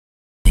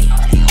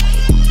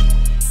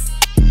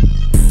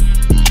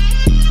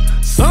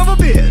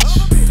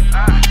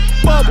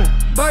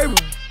baby.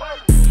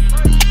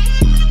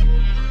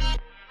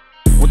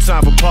 One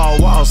time for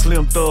Paul Wall,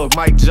 Slim Thug,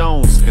 Mike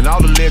Jones, and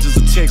all the legends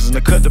of Texas.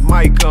 Now cut the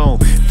mic on.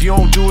 If you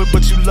don't do it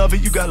but you love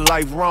it, you got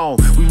life wrong.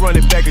 We run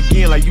it back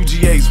again like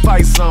UGA's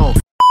fight song.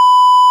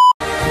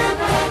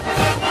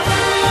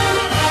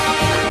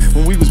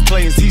 When we was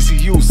playing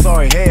TCU,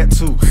 sorry, had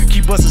to.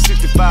 Keep busting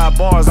 65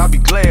 bars, I'll be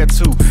glad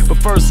to. But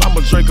first,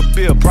 I'ma drink a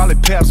beer, probably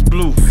Pabst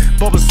Blue.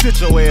 Bubba, sit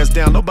your ass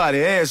down,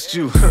 nobody asked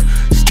you.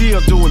 Still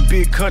doing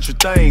big country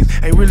things.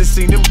 Ain't really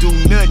seen them do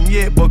nothing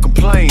yet but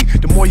complain.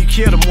 The more you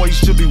care, the more you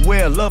should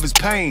beware. Love is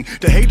pain.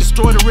 The hate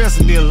destroy the rest,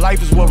 and then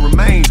life is what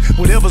remains.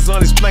 Whatever's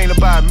unexplained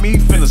about me,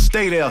 finna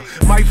stay there.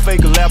 Might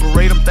fake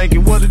elaborate, I'm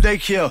thinking, what do they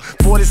care?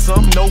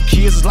 40-something, no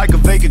kids, it's like a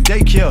vacant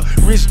daycare.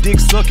 Rich dick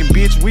sucking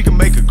bitch, we can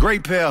make a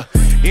great pair.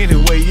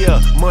 Anyway,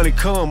 yeah, money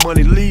come,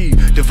 money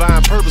leave.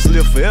 Divine purpose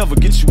live forever,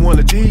 get you one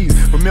of these.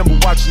 Remember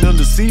watching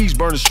Under Siege,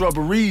 burning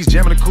shrubberies,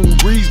 jamming a cool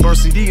breeze, burn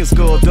CD and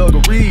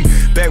skullduggery.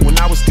 Back when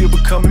I was still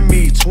becoming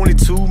me,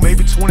 22,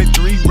 maybe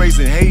 23,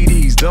 raising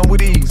Hades, done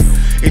with ease.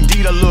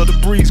 Indeed, I love the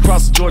breeze,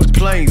 cross the Georgia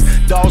plains.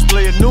 Dogs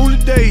play at noon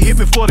today, hit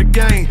me for the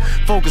game.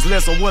 Focus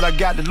less on what I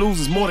got to lose,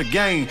 is more to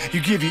gain.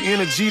 You give your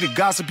energy to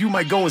gossip, you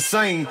might go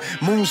insane.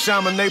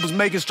 Moonshine, my neighbors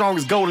making strong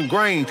as golden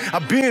grain. I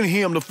been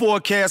him, the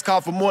forecast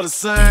call for more the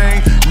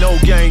same. No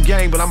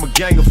gang, but I'm a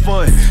gang of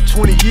fun.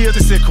 20 years, they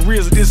said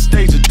careers at this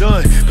stage are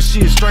done. But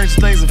shit, stranger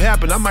things have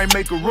happened, I might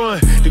make a run.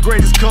 The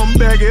greatest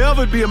comeback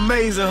ever, be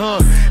amazing,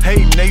 huh?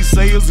 Hating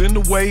naysayers in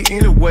the way,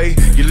 anyway.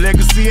 Your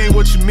legacy ain't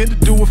what you meant to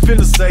do or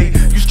finna say.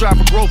 You strive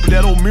for growth, but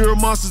that old mirror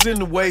monster's in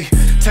the way.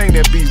 Tame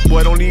that beast,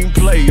 boy, don't even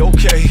play,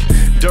 okay?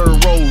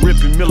 Dirt road,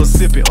 ripping, Miller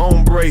sipping,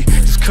 ombre.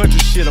 This country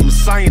shit, I'm a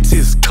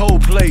scientist,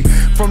 Coldplay.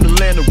 From the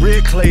land of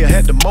red clay, I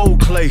had to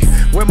mold clay.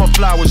 Where my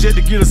flowers yet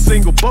to get a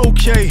single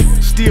bouquet.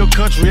 Still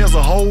country as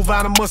a whole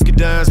vine of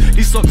muscadines.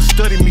 These suckers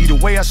study me, the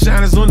way I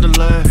shine is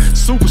underlined.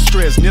 Super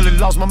stressed, nearly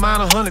lost my mind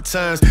 100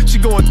 times. She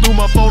going through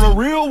my phone, a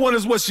real one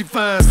is what she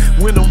finds.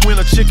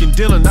 Winter, chicken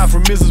dinner, not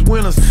from Mrs.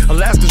 Winters.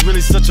 Alaska's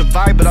really such a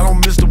vibe, but I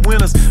don't miss the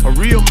winters. A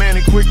real man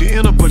ain't quick to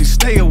enter, but he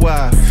stay a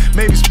while.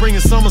 Maybe spring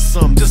and summer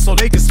something, just so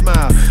they can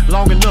smile.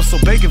 Long enough so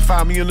they can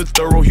find me in the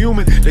thorough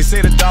human. They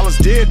say the dollar's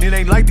dead and it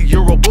ain't like the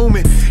euro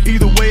booming.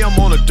 Either way, I'm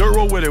on a dirt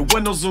road where there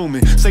wasn't no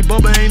zooming. Say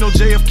Bubba ain't no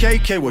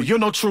JFK, well you're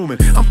no Truman.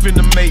 I'm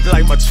finna make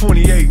like my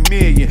 28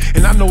 million.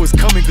 And I know it's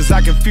coming cause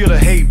I can feel the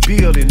hate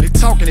building. They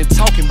talking and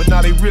talking, but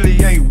now they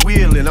really ain't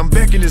willing. I'm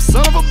becking this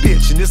son of a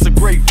bitch and it's a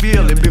great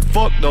feeling. Been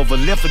fucked over,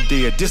 left for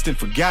dead, distant,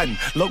 forgotten.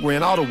 Luck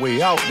ran all the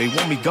way out, they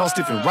want me gone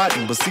stiff and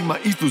rotten. But see my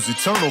ether's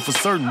eternal for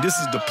certain, this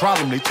is the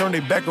problem. They turn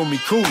their back on me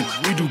cool.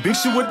 We do big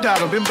shit without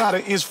them, been about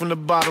an inch from the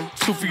bottom.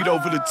 2 feet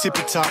over the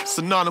tippy top,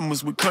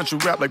 synonymous with country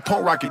rap like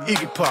punk rock and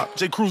Iggy Pop.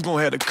 J. Cruz gon'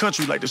 have the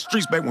country like the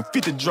streets back when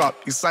 50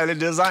 dropped.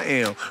 Excited as I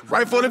am,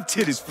 right for them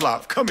titties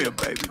flop. Come here,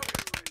 baby.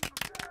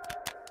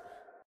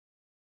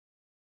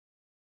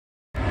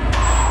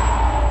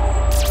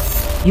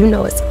 You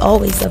know it's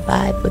always a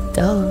vibe with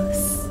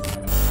those.